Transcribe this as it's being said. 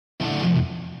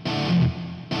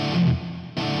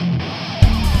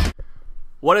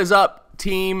What is up,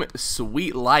 Team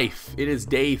Sweet Life? It is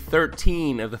day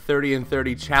 13 of the 30 and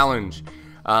 30 challenge.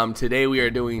 Today we are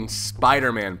doing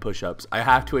Spider-Man push-ups. I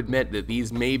have to admit that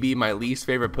these may be my least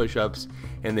favorite push-ups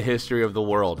in the history of the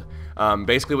world.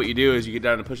 Basically what you do is you get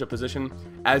down in a push-up position.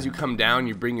 As you come down,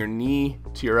 you bring your knee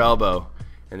to your elbow,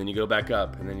 and then you go back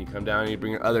up, and then you come down and you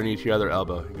bring your other knee to your other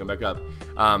elbow. You go back up.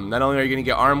 Not only are you going to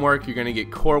get arm work, you're going to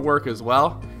get core work as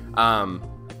well.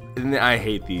 And I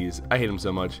hate these. I hate them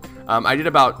so much. I did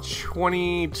about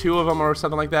 22 of them or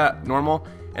something like that, normal.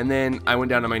 And then I went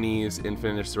down to my knees and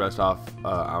finished the rest off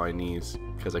on my knees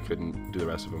because I couldn't do the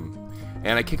rest of them.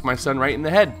 And I kicked my son right in the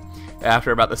head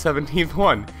after about the 17th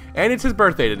one. And it's his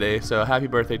birthday today, so happy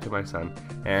birthday to my son.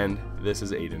 And this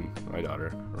is Aiden, my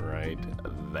daughter, right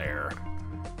there,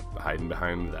 hiding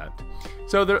behind that.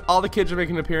 So all the kids are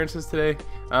making appearances today.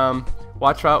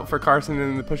 Watch out for Carson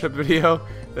in the push-up video.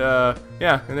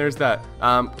 Yeah, and there's that.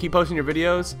 Keep posting your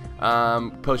videos.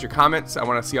 Post your comments. I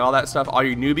want to see all that stuff. All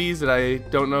you newbies that I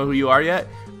don't know who you are yet,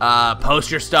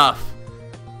 post your stuff.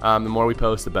 The more we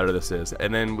post, the better this is.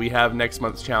 And then we have next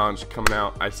month's challenge coming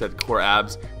out. I said core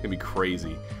abs. It's going to be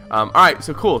crazy. Alright,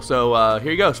 so cool. So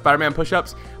here you go. Spider-Man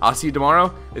push-ups. I'll see you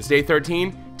tomorrow. It's day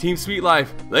 13. Team Sweet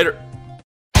Life. Later.